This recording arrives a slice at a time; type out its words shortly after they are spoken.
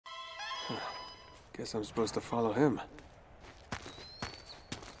Guess I'm supposed to follow him.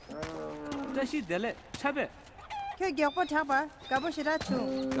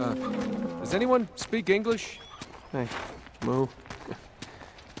 Does anyone speak English? Hey, Moo.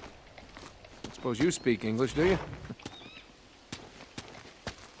 I suppose you speak English, do you?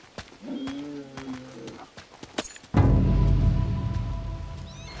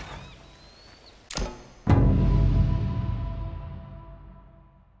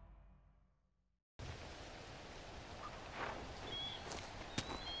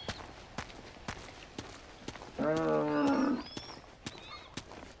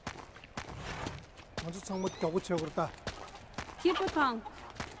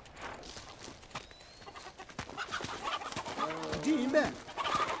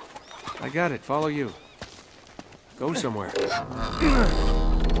 I got it. Follow you. Go somewhere.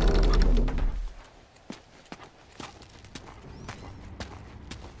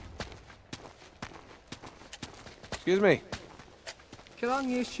 Excuse me.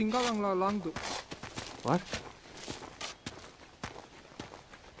 What?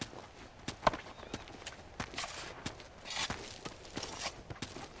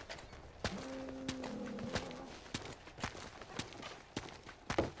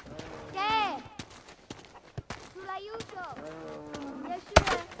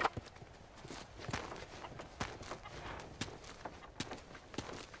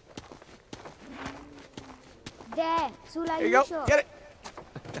 There you go. Get it.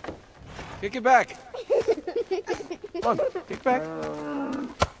 Kick it back. Come on, kick back.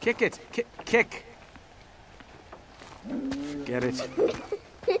 Kick it. Kick. Forget it.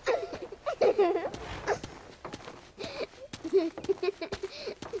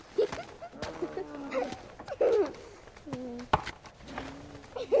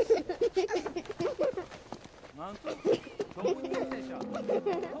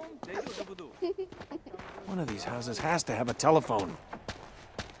 One of these houses has to have a telephone.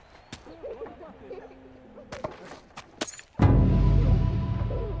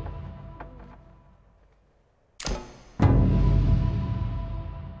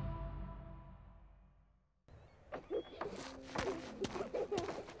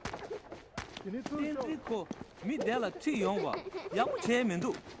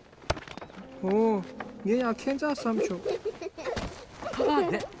 오, 얘야 캔자 삼촌. 하가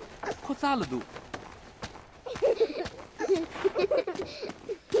돼. 코살도.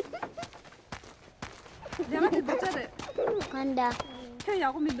 내가 듣자래. 간다. 혀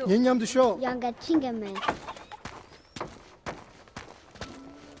야구민도. 얘냠도 쇼. 양가 칭게맨.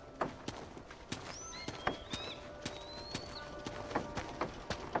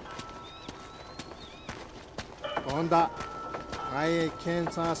 온다. 아예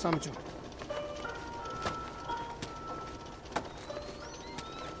캔자 삼촌.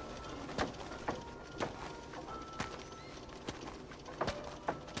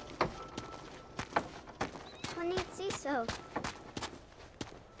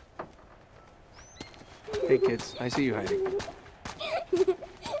 Hey kids, I see you hiding.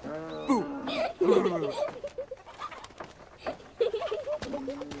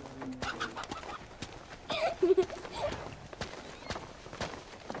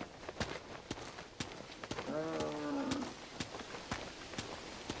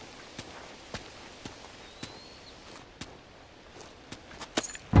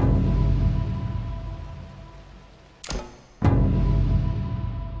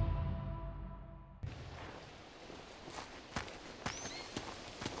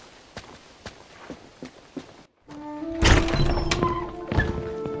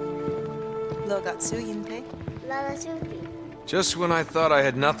 Just when I thought I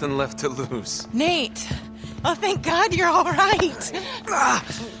had nothing left to lose. Nate! Oh, thank God you're all right.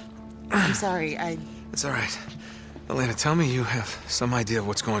 I'm sorry, It's all right. Elena, tell me you have some idea of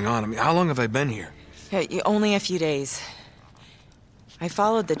what's going on. I mean, how long have I been here? Hey, only a few days. I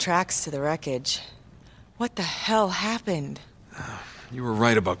followed the tracks to the wreckage. What the hell happened? You were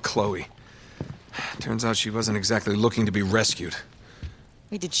right about Chloe. Turns out she wasn't exactly looking to be rescued.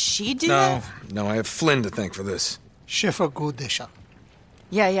 Wait, did she do that? No, I have Flynn to thank for this. 셰프 고대샤.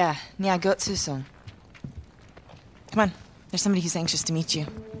 Yeah. Nia Gotsu-sung. Come on. There's somebody who's anxious to meet you.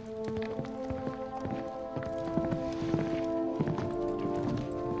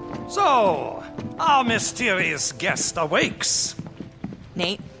 So, our mysterious guest awakes.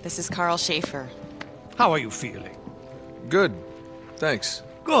 Nate, this is Carl Schaefer. How are you feeling? Good. Thanks.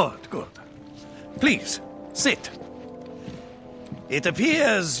 Good. Please, sit. It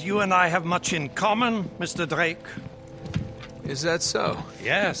appears you and I have much in common, Mr. Drake. Is that so?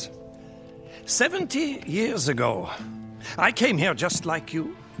 Yes. 70 years ago, I came here just like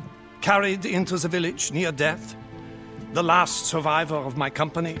you. carried into the village near death, the last survivor of my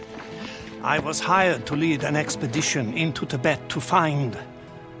company. I was hired to lead an expedition into Tibet to find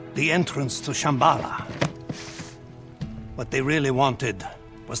the entrance to Shambhala. What they really wanted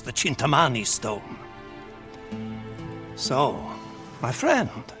was the Chintamani stone. So, my friend,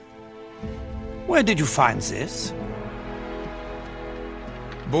 where did you find this?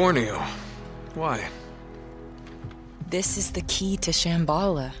 Borneo. Why? This is the key to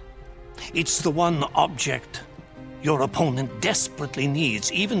Shambhala. It's the one object your opponent desperately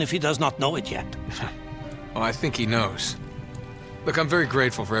needs, even if he does not know it yet. Oh, I think he knows. Look, I'm very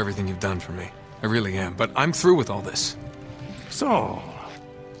grateful for everything you've done for me. I really am, but I'm through with all this. So,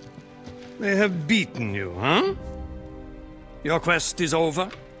 they have beaten you, huh? Your quest is over?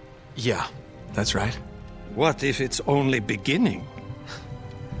 Yeah, that's right. What if it's only beginning?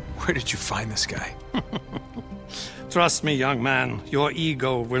 Where did you find this guy? Trust me, young man, your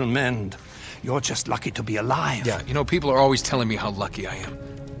ego will mend. You're just lucky to be alive. Yeah, you know, people are always telling me how lucky I am.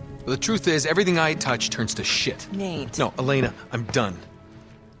 But the truth is, everything I touch turns to shit. Nate. No, Elena, I'm done.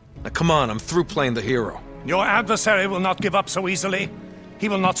 Now come on, I'm through playing the hero. Your adversary will not give up so easily. He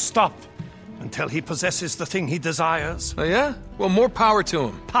will not stop until he possesses the thing he desires. Oh yeah? Well, more power to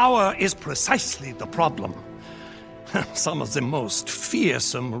him. Power is precisely the problem. Some of the most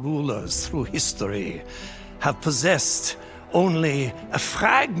fearsome rulers through history have possessed only a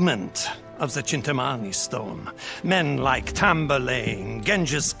fragment of the Chintamani stone. Men like Tamburlaine,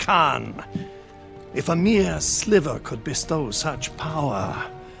 Genghis Khan. If a mere sliver could bestow such power,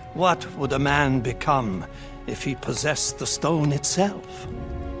 what would a man become if he possessed the stone itself?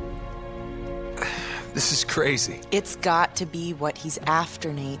 This is crazy. It's got to be what he's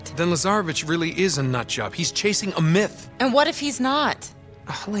after, Nate. Then Lazarevich really is a nutjob. He's chasing a myth. And what if he's not?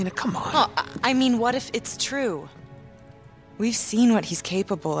 Helena, come on. Oh, I mean, what if it's true? We've seen what he's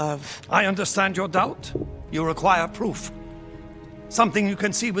capable of. I understand your doubt. You require proof. Something you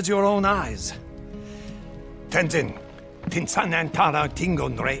can see with your own eyes. Tenzin, Tinsanantara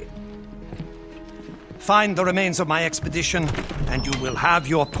Tingonre. Find the remains of my expedition, and you will have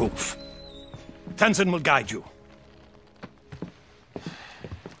your proof. Tenzin will guide you.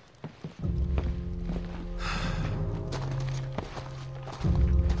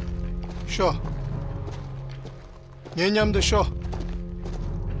 Sure. Nyenyamde sure.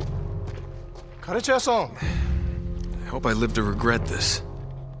 Karecha-san. I hope I live to regret this.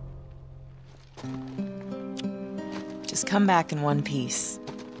 Just come back in one piece.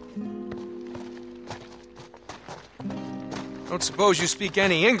 Don't suppose you speak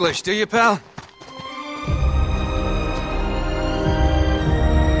any English, do you, pal?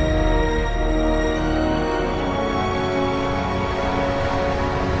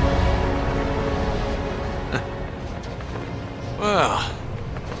 Well,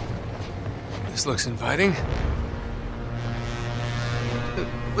 this looks inviting.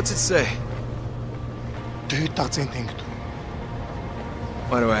 What's it say?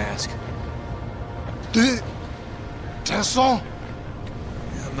 Why do I ask? I'm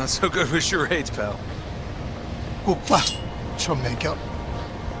not so good with charades, pal.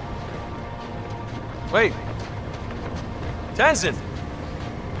 Wait. Tenzin!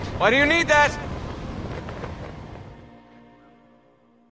 Why do you need that?